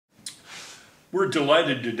We're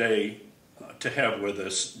delighted today to have with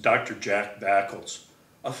us Dr. Jack Backels,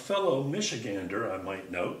 a fellow Michigander, I might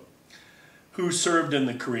note, who served in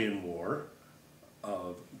the Korean War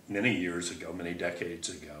many years ago, many decades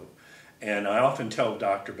ago. And I often tell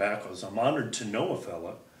Dr. Backels, I'm honored to know a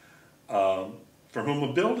fella for whom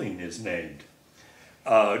a building is named.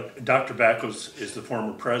 Dr. Backels is the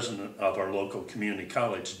former president of our local community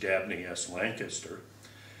college, Dabney S, Lancaster,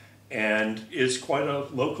 and is quite a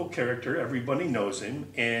local character. Everybody knows him,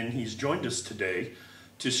 and he's joined us today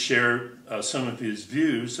to share some of his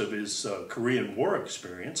views of his Korean War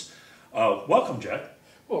experience. Welcome, Jack.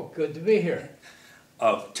 Well, good to be here.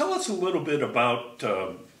 Tell us a little bit about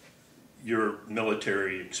your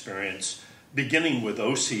military experience, beginning with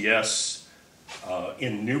OCS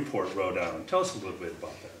in Newport, Rhode Island. Tell us a little bit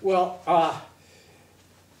about that. Well,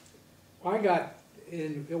 I got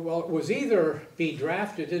in, well, it was either be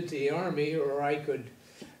drafted into the Army or I could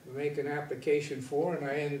make an application for, and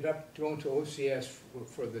I ended up going to OCS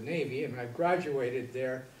for the Navy, and I graduated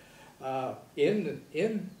there what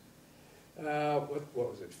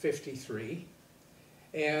was it, 53,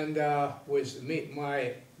 and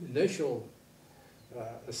my initial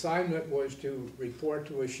assignment was to report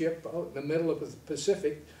to a ship out in the middle of the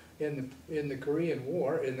Pacific in the Korean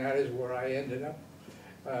War, and that is where I ended up.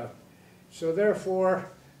 So therefore,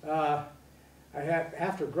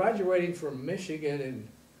 after graduating from Michigan in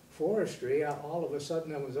Forestry, all of a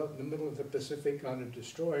sudden I was out in the middle of the Pacific on a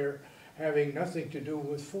destroyer having nothing to do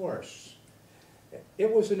with forests. It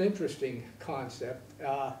was an interesting concept.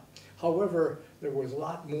 However, there was a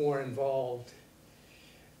lot more involved,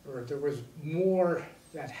 or there was more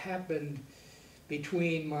that happened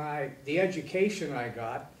between the education I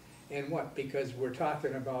got and because we're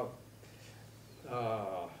talking about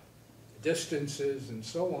distances and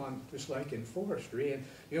so on, just like in forestry, and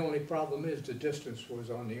the only problem is the distance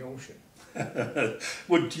was on the ocean.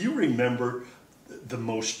 Well, do you remember the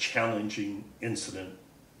most challenging incident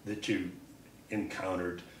that you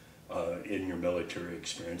encountered in your military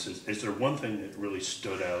experiences? Is there one thing that really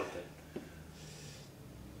stood out?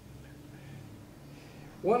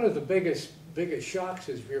 One of the biggest shocks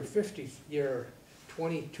is you're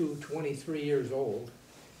 22, 23 years old,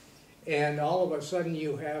 and all of a sudden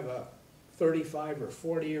you have a 35 or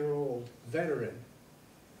 40-year-old veteran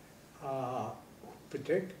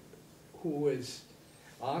who is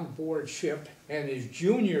on board ship and is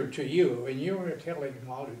junior to you, and you're telling him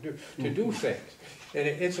how to do things. And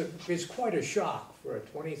it's quite a shock for a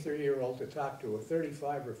 23-year-old to talk to a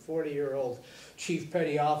 35 or 40-year-old chief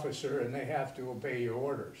petty officer, and they have to obey your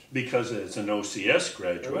orders. Because as an OCS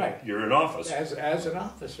graduate, right, you're an officer. As an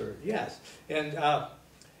officer, yes. And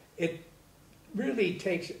it really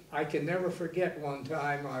takes, I can never forget one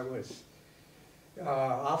time I was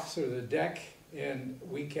officer of the deck, and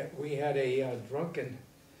we had a drunken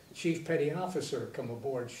chief petty officer come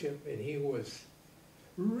aboard ship, and he was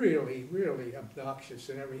really, really obnoxious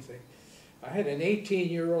and everything. I had an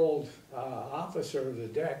 18-year-old officer of the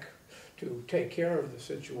deck to take care of the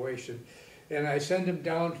situation, and I sent him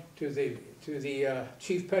down to the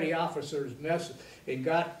chief petty officer's mess and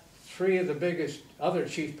got 3 of the biggest other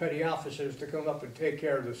chief petty officers to come up and take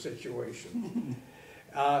care of the situation.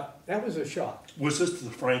 That was a shock. Was this the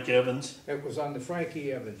Frank Evans? It was on the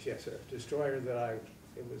Frankie Evans, yes, sir. Destroyer that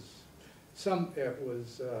it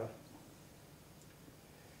was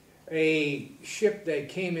a ship that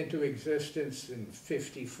came into existence in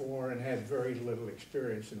 *54 and had very little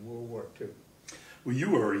experience in World War II. Well, you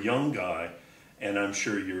were a young guy, and I'm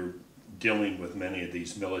sure you're dealing with many of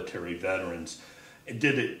these military veterans.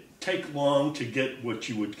 Did it take long to get what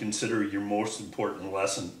you would consider your most important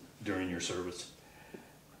lesson during your service?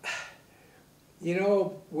 You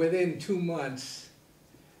know, within 2 months,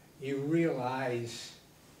 you realize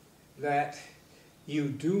that you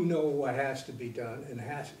do know what has to be done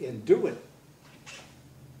and do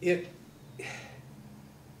it.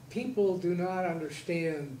 People do not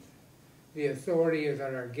understand the authority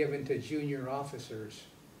that are given to junior officers,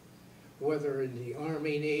 whether in the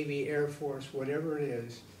Army, Navy, Air Force, whatever it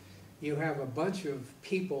is. You have a bunch of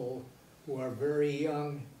people who are very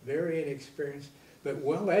young, very inexperienced, but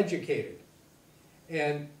well educated.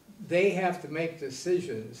 And they have to make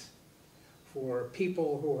decisions for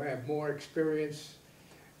people who have more experience,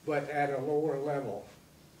 but at a lower level.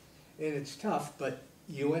 And it's tough, but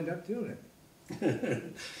you end up doing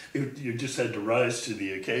it. You just had to rise to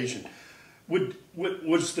the occasion.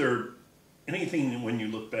 Was there anything, when you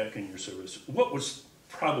look back in your service, what was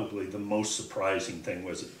probably the most surprising thing?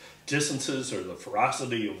 Was it distances, or the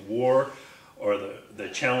ferocity of war, or the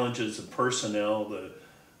challenges of personnel?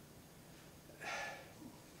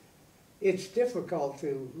 It's difficult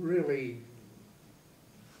to really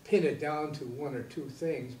pin it down to one or two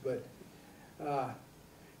things, but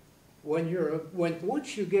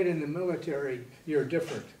once you get in the military, you're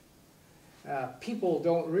different. People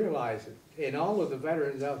don't realize it, and all of the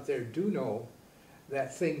veterans out there do know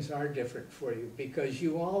that things are different for you, because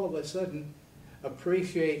you all of a sudden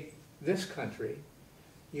appreciate this country.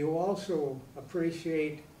 You also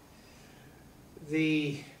appreciate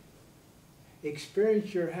the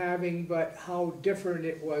experience you're having, but how different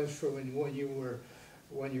it was from when you were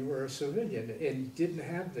a civilian and didn't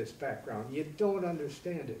have this background. You don't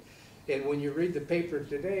understand it. And when you read the paper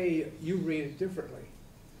today, you read it differently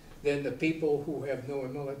than the people who have no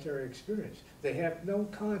military experience. They have no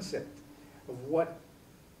concept of what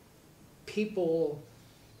people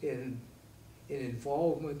in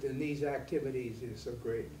involvement in these activities is so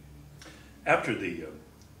great. After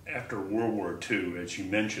World War II, as you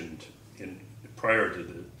mentioned prior to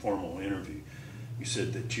the formal interview, you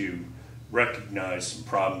said that you recognized some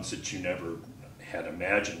problems that you never had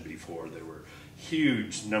imagined before. There were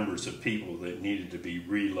huge numbers of people that needed to be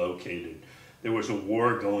relocated. There was a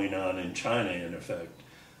war going on in China, in effect.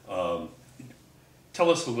 Tell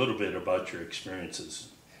us a little bit about your experiences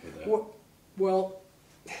with that. Well,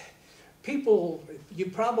 people, you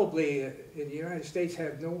probably in the United States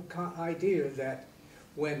have no idea that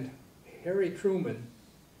when Harry Truman,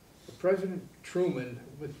 President Truman,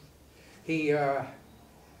 he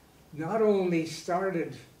not only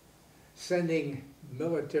started sending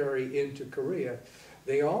military into Korea,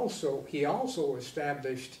 he also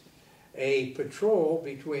established a patrol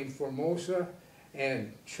between Formosa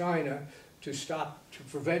and China to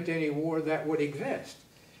prevent any war that would exist.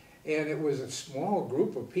 And it was a small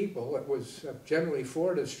group of people. It was generally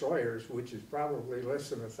 4 destroyers, which is probably less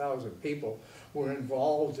than 1,000 people, were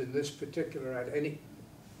involved in this particular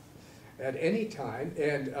at any time.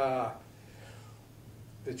 And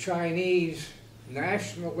the Chinese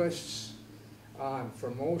nationalists on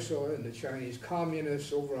Formosa and the Chinese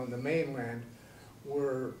communists over on the mainland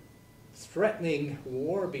were threatening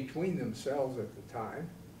war between themselves at the time.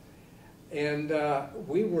 And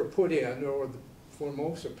we were put in, or the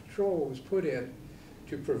Formosa Patrol was put in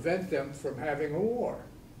to prevent them from having a war.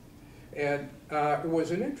 And it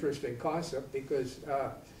was an interesting concept because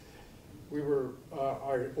our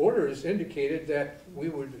orders indicated that we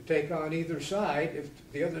would take on either side if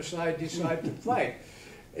the other side decided to fight.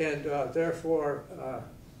 And therefore,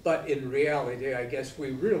 but in reality, I guess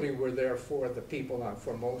we really were there for the people on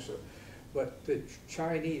Formosa. But the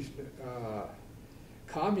Chinese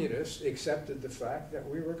communists accepted the fact that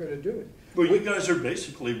we were going to do it. Well, you guys are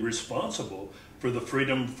basically responsible for the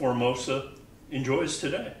freedom Formosa enjoys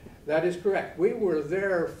today. That is correct. We were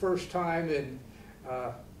there first time, and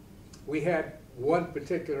we had one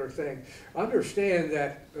particular thing. Understand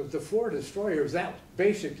that of the 4 destroyers, that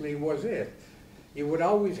basically was it. You would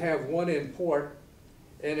always have one in port,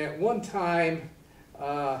 and at one time,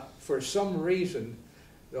 for some reason,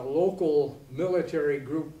 the local military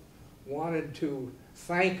group wanted to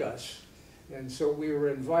thank us, and so we were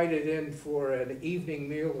invited in for an evening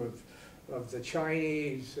meal of the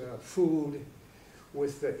Chinese food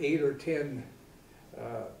with the 8 or 10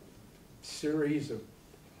 series of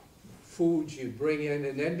foods you'd bring in,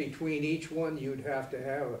 and then between each one you'd have to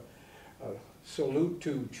have a salute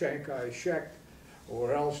to Chiang Kai-shek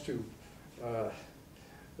or else to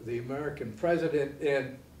the American president,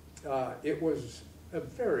 and it was a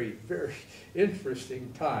very, very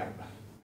interesting time.